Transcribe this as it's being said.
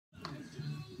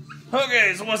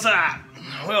Okay, so what's up?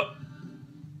 Well,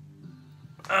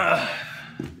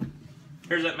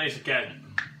 here's that Mesa Cab.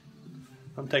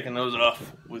 I'm taking those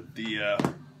off with the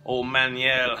old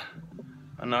manual.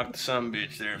 I knocked the son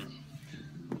bitch there.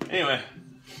 Anyway,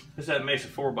 this is that Mesa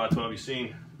 4x12 you've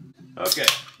seen. Okay,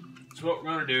 so what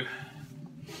we're gonna do,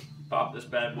 pop this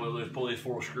bad boy loose, pull these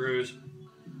 4 screws.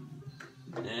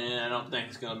 And I don't think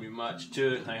it's gonna be much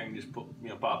to it. I think I can just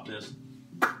pop this,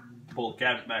 pull the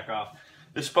cabinet back off.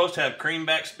 This is supposed to have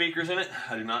creamback speakers in it.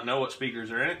 I do not know what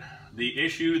speakers are in it. The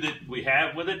issue that we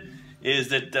have with it is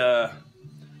that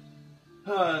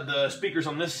the speakers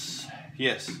on this,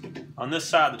 on this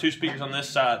side, the 2 speakers on this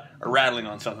side are rattling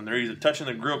on something. They're either touching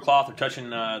the grill cloth or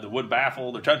touching the wood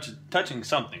baffle. They're touching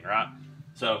something, right?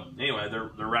 So anyway,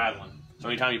 they're rattling. So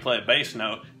anytime you play a bass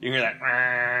note, you can hear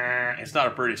that. It's not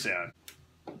a pretty sound.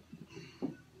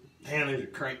 Damn, these are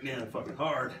cranked down fucking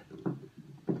hard.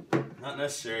 Not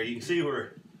necessary. You can see where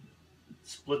it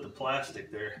split the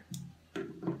plastic there. A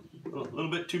little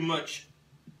bit too much.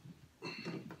 A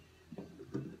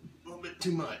little bit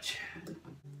too much.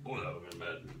 Oh, that would have been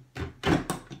bad.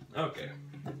 Okay.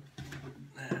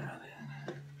 Now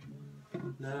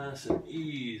then. Nice and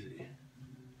easy.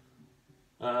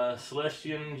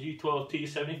 Celestion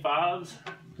G12T75s.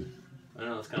 I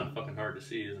know it's kind of fucking hard to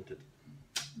see, isn't it?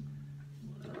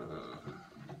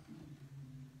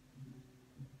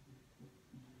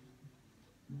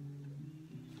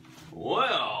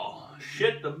 Well,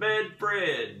 shit the bed,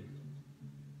 Fred.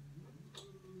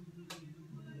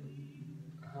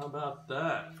 How about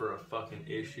that for a fucking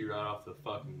issue right off the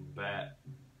fucking bat?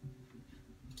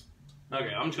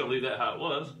 Okay, I'm just gonna leave that how it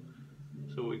was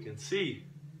so we can see.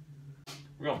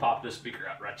 We're gonna pop this speaker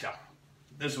out, right, y'all?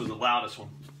 This was the loudest one,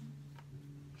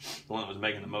 the one that was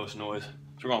making the most noise.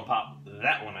 So we're gonna pop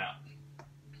that one out.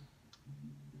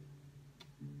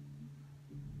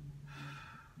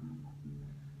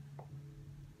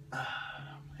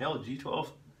 Hell,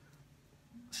 G12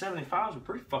 75s are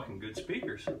pretty fucking good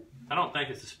speakers. I don't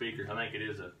think it's the speakers. I think it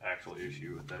is an actual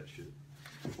issue with that shit.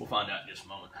 We'll find out in just a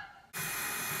moment.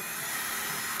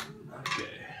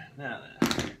 Okay, now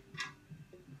then.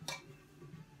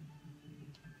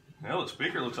 Well, the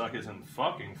speaker looks like it's in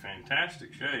fucking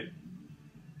fantastic shape.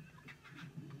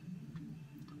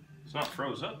 It's not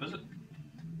froze up, is it?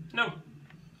 No.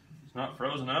 It's not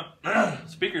frozen up. The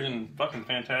speaker's in fucking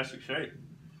fantastic shape.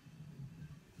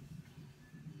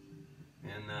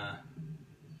 And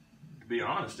to be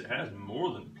honest, it has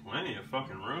more than plenty of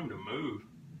fucking room to move.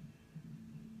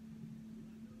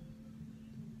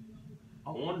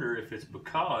 I wonder if it's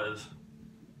because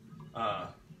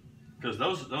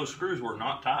those screws were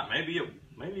not tight. Maybe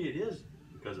it is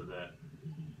because of that.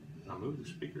 Can I move the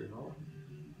speaker at all?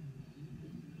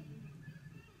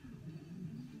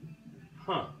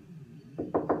 Huh.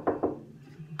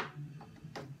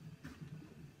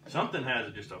 Something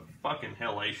has just a fucking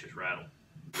hellacious rattle.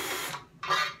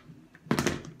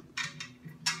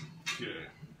 Okay.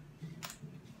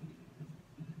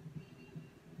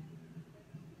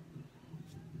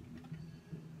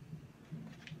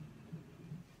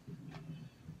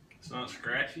 It's not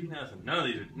scratchy, nothing.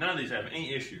 None of these have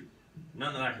any issue.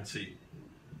 None that I can see.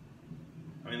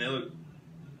 I mean, they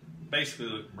basically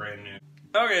look brand new.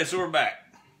 Okay, so we're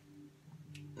back.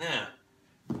 Now,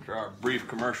 after our brief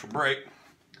commercial break,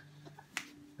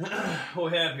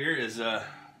 what we have here is we're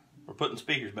putting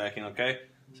speakers back in, okay?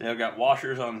 See, I've got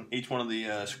washers on each one of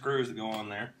the screws that go on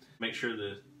there. Make sure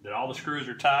that all the screws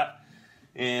are tight.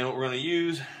 And what we're going to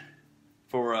use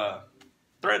for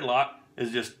thread lock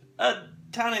is just a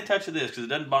tiny touch of this, because it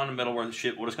doesn't bond the metal worth of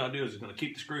shit. What it's going to do is it's going to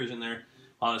keep the screws in there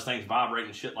while this thing's vibrating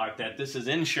and shit like that. This is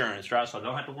insurance, right? So I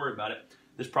don't have to worry about it.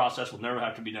 This process will never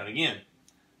have to be done again.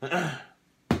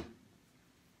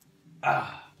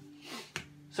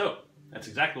 So, that's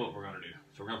exactly what we're going to do.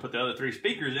 So we're going to put the other 3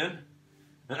 speakers in,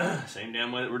 same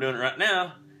damn way that we're doing it right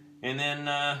now, and then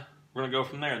we're going to go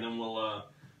from there. And then we'll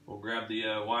grab the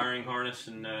wiring harness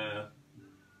and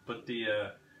put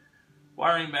the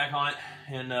wiring back on it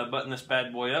and button this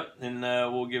bad boy up, and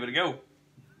we'll give it a go.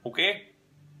 Okay?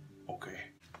 Okay.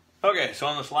 Okay, so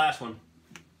on this last one,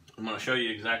 I'm going to show you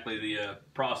exactly the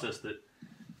process that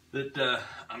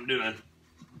I'm doing,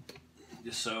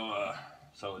 just so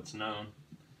it's known.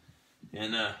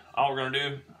 And all we're going to do,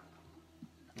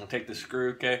 I'm going to take this screw,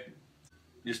 okay,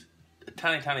 just a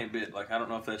tiny bit. Like, I don't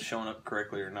know if that's showing up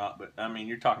correctly or not, but I mean,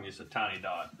 you're talking just a tiny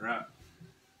dot, right?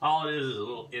 All it is a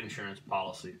little insurance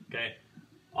policy, okay?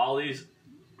 All these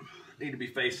need to be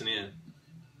facing in.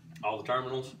 All the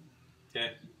terminals,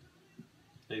 okay,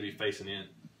 need to be facing in.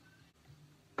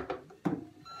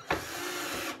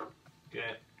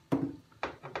 Okay.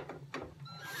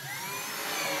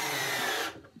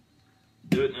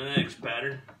 do it in the next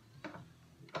pattern.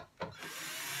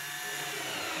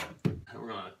 We're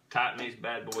going to tighten these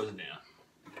bad boys down.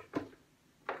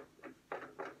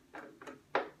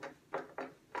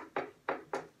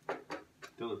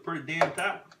 Till they're pretty damn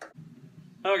tight.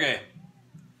 Okay,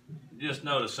 just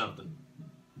noticed something.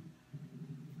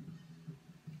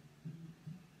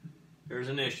 There's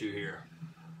an issue here.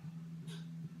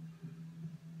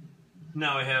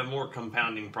 Now we have more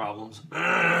compounding problems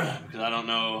because I don't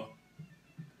know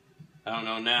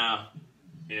now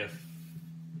if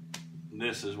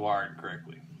this is wired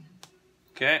correctly.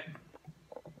 Okay.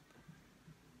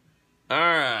 All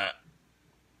right.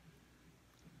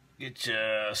 Get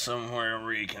you somewhere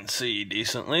where you can see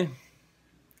decently.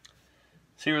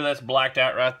 See where that's blacked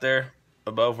out right there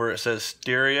above where it says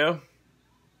stereo?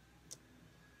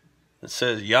 It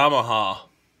says Yamaha.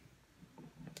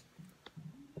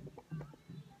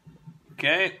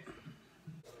 Okay.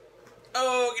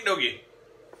 Okie dokie.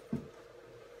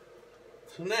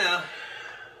 So now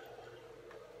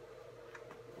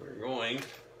we're going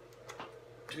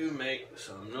to make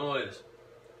some noise.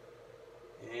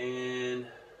 And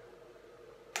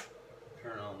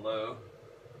turn on low.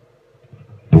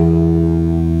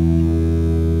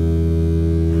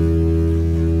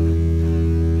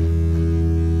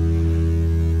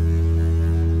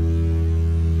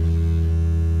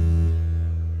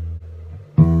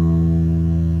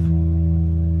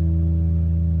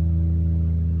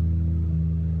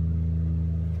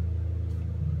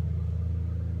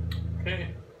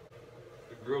 Okay,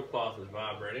 the grill cloth is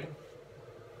vibrating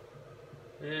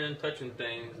and touching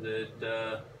things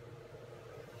that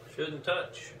shouldn't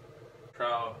touch.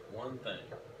 Try one thing.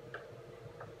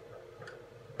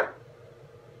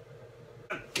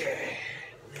 Okay,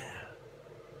 now.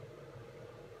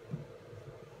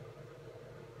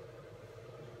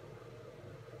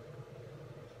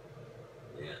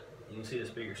 Yeah, you can see the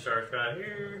speaker starts right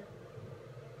here,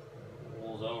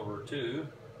 rolls over to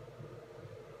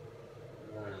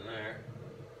right in there.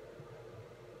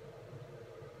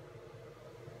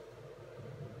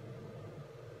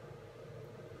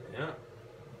 Yeah.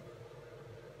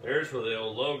 There's where the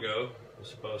old logo is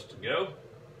supposed to go.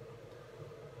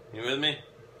 You with me?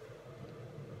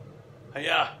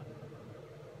 Hey-ya!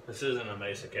 This isn't a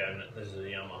Mesa cabinet, this is a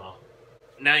Yamaha.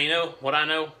 Now you know what I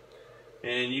know,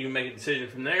 and you can make a decision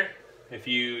from there. If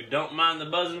you don't mind the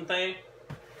buzzing thing,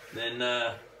 then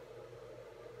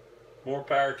more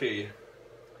power to you.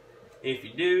 If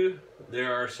you do,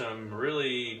 there are some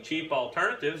really cheap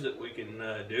alternatives that we can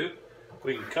do.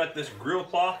 We can cut this grill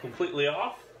cloth completely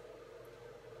off.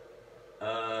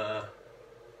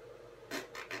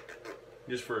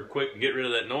 Just for a quick get rid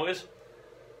of that noise.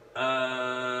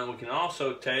 We can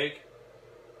also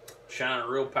shine a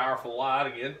real powerful light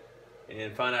again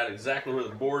and find out exactly where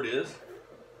the board is.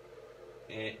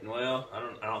 And well, I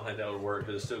don't think that would work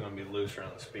because it's still going to be loose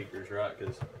around the speakers, right?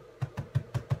 Because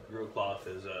grill cloth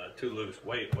is too loose,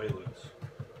 way loose.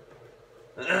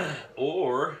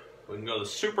 Or we can go the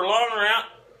super long route,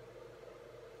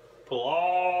 pull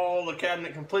all the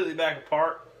cabinet completely back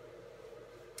apart,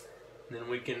 and then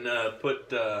we can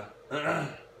put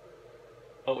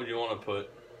what would you want to put?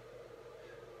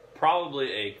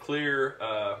 Probably a clear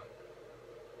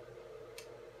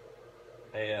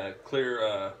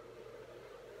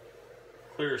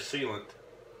clear sealant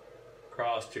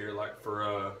crossed here, like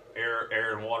for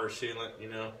air and water sealant, you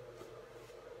know.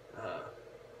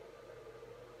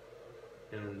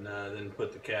 And then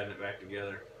put the cabinet back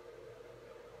together.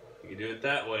 You can do it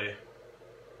that way.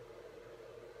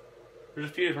 There's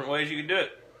a few different ways you can do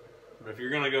it. But if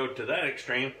you're going to go to that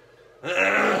extreme,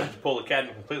 to pull the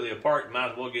cabinet completely apart, you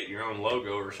might as well get your own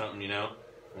logo or something, you know.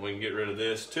 And we can get rid of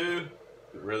this too.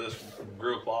 Get rid of this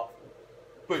grill cloth.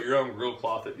 Put your own grill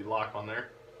cloth that you lock on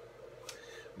there.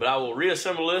 But I will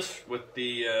reassemble this with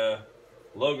the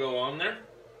logo on there.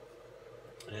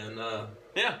 And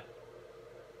yeah.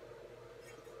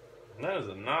 That is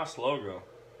a nice logo.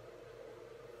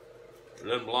 It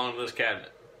doesn't belong to this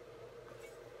cabinet.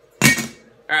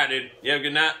 Alright, dude. You have a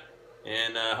good night.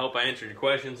 And I hope I answered your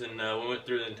questions. And we went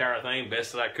through the entire thing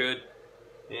best that I could.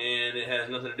 And it has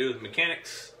nothing to do with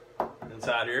mechanics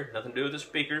inside here. Nothing to do with the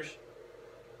speakers.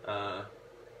 Or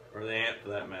the amp for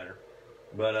that matter.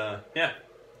 But yeah.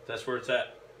 That's where it's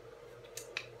at.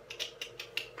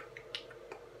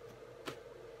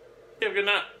 You have a good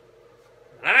night.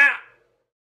 I'm out.